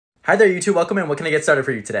Hi there, you two. Welcome in. What can I get started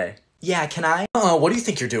for you today? Yeah, can I? What do you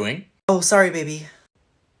think you're doing? Oh, sorry, baby.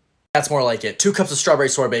 That's more like it. 2 cups of strawberry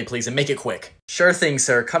sorbet, please, and make it quick. Sure thing,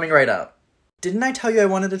 sir. Coming right up. Didn't I tell you I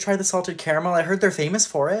wanted to try the salted caramel? I heard they're famous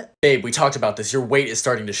for it. Babe, we talked about this. Your weight is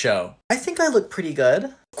starting to show. I think I look pretty good.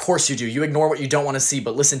 Of course you do. You ignore what you don't want to see,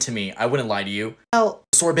 but listen to me. I wouldn't lie to you. Well,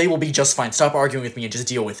 Sorbet will be just fine. Stop arguing with me and just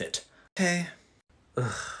deal with it. okay.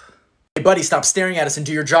 Hey, buddy, stop staring at us and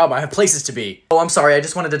do your job. I have places to be. Oh, I'm sorry. I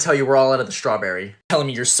just wanted to tell you we're all out of the strawberry. Telling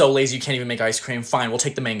me you're so lazy you can't even make ice cream. Fine, we'll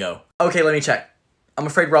take the mango. Okay, let me check. I'm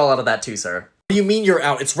afraid we're all out of that too, sir. What do you mean you're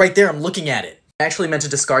out? It's right there. I'm looking at it. I actually meant to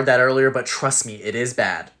discard that earlier, but trust me, it is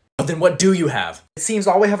bad. But then what do you have? It seems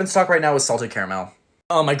all we have in stock right now is salted caramel.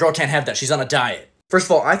 Oh, my girl can't have that. She's on a diet. First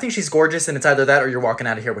of all, I think she's gorgeous, and it's either that or you're walking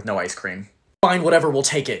out of here with no ice cream. Fine, whatever. We'll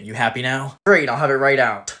take it. You happy now? Great, I'll have it right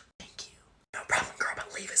out. Thank you. No problem, girl,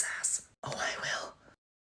 but leave his ass. Oh, I will.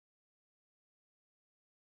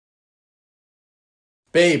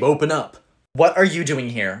 Babe, open up. What are you doing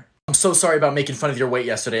here? I'm so sorry about making fun of your weight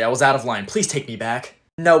yesterday. I was out of line. Please take me back.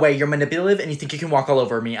 No way, you're manipulative and you think you can walk all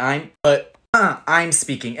over me. I'm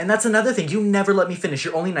speaking. And that's another thing, you never let me finish.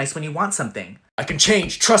 You're only nice when you want something. I can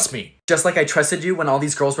change. Trust me. Just like I trusted you when all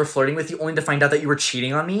these girls were flirting with you only to find out that you were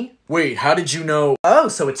cheating on me? Wait, how did you know? Oh,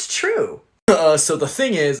 so it's true. So the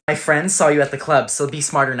thing is... My friends saw you at the club, so be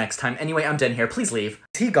smarter next time. Anyway, I'm done here. Please leave.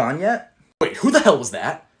 Is he gone yet? Wait, who the hell was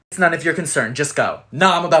that? It's none of your concern. Just go.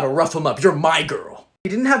 Nah, I'm about to rough him up. You're my girl.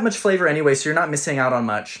 You didn't have much flavor anyway, so you're not missing out on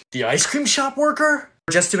much. The ice cream shop worker?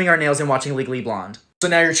 We're just doing our nails and watching Legally Blonde. So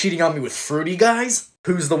now you're cheating on me with fruity guys?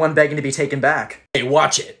 Who's the one begging to be taken back? Hey,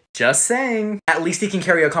 watch it. Just saying. At least he can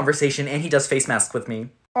carry a conversation and he does face masks with me.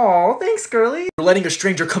 Aw, thanks, girly. You're letting a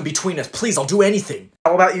stranger come between us. Please, I'll do anything.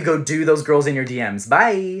 How about you go do those girls in your DMs?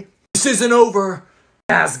 Bye. This isn't over.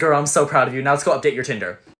 Yes, girl, I'm so proud of you. Now let's go update your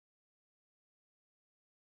Tinder.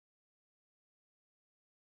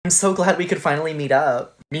 I'm so glad we could finally meet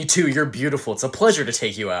up. Me too, you're beautiful. It's a pleasure to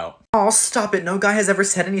take you out. Aw, stop it. No guy has ever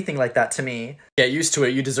said anything like that to me. Get used to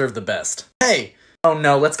it, you deserve the best. Hey! Oh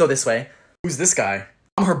no, let's go this way. Who's this guy?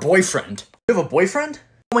 I'm her boyfriend. You have a boyfriend?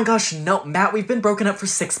 Oh my gosh, no, Matt, we've been broken up for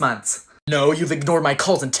 6 months. No, you've ignored my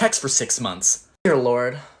calls and texts for 6 months. Dear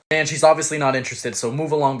Lord. Man, she's obviously not interested, so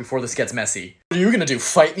move along before this gets messy. What are you gonna do,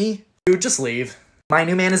 fight me? Dude, just leave. My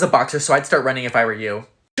new man is a boxer, so I'd start running if I were you.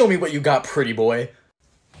 Show me what you got, pretty boy.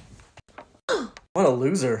 What a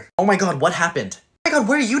loser. Oh my god, what happened? Oh my god,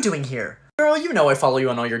 what are you doing here? Girl, you know I follow you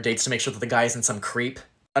on all your dates to make sure that the guy isn't some creep.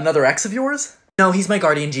 Another ex of yours? No, he's my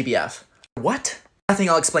guardian GBF. What? Nothing,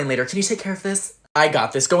 I'll explain later. Can you take care of this? I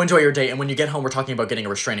got this. Go enjoy your date, and when you get home, we're talking about getting a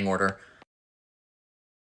restraining order.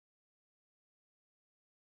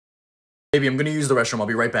 Baby, I'm gonna use the restroom. I'll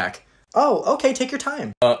be right back. Oh, okay, take your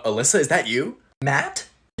time. Alyssa, is that you? Matt?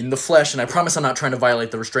 In the flesh, and I promise I'm not trying to violate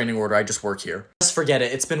the restraining order. I just work here. Just forget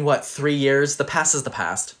it. It's been, what, 3 years? The past is the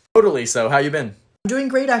past. Totally, so how you been? I'm doing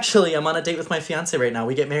great, actually. I'm on a date with my fiance right now.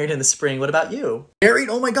 We get married in the spring. What about you? Married?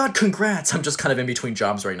 Oh my god, congrats! I'm just kind of in between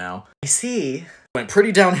jobs right now. I see. Went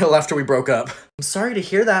pretty downhill after we broke up. I'm sorry to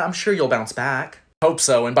hear that. I'm sure you'll bounce back. Hope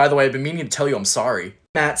so, and by the way, I've been meaning to tell you I'm sorry.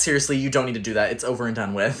 Matt, seriously, you don't need to do that. It's over and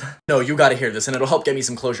done with. No, you gotta hear this, and it'll help get me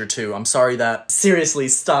some closure too. I'm sorry that... Seriously,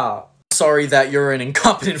 stop. Sorry that you're an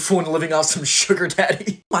incompetent fool and living off some sugar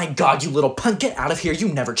daddy. My god, you little punk, get out of here. You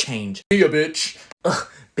never change. See ya, bitch. Ugh,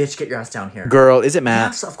 bitch, get your ass down here. Girl, is it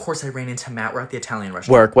Matt? Yes, of course I ran into Matt. We're at the Italian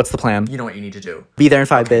restaurant. Work, what's the plan? You know what you need to do. Be there in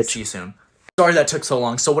 5, Okay, bitch. see you soon. Sorry that took so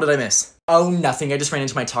long. So what did I miss? Oh, nothing. I just ran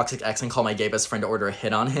into my toxic ex and called my gay best friend to order a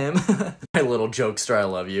hit on him. My little jokester, I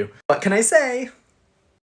love you. What can I say?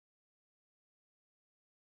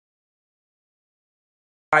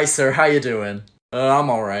 Hi, sir. How you doing? I'm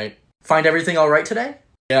alright. Find everything alright today?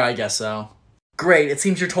 Yeah, I guess so. Great. It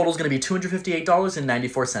seems your total's gonna be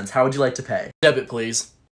 $258.94. How would you like to pay? Debit,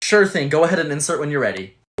 please. Sure thing. Go ahead and insert when you're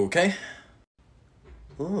ready. Okay.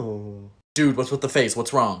 Ooh. Dude, what's with the face?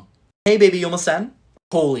 What's wrong? Hey, baby, you almost done?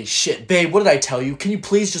 Holy shit. Babe, what did I tell you? Can you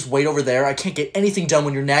please just wait over there? I can't get anything done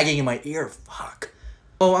when you're nagging in my ear. Fuck.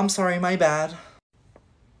 Oh, I'm sorry. My bad.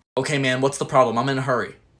 Okay, man, what's the problem? I'm in a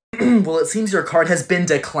hurry. Well, it seems your card has been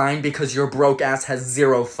declined because your broke ass has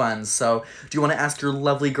 0 funds, so do you want to ask your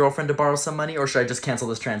lovely girlfriend to borrow some money, or should I just cancel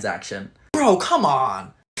this transaction? Bro, come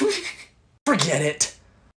on. Forget it.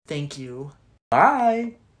 Thank you.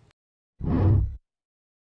 Bye.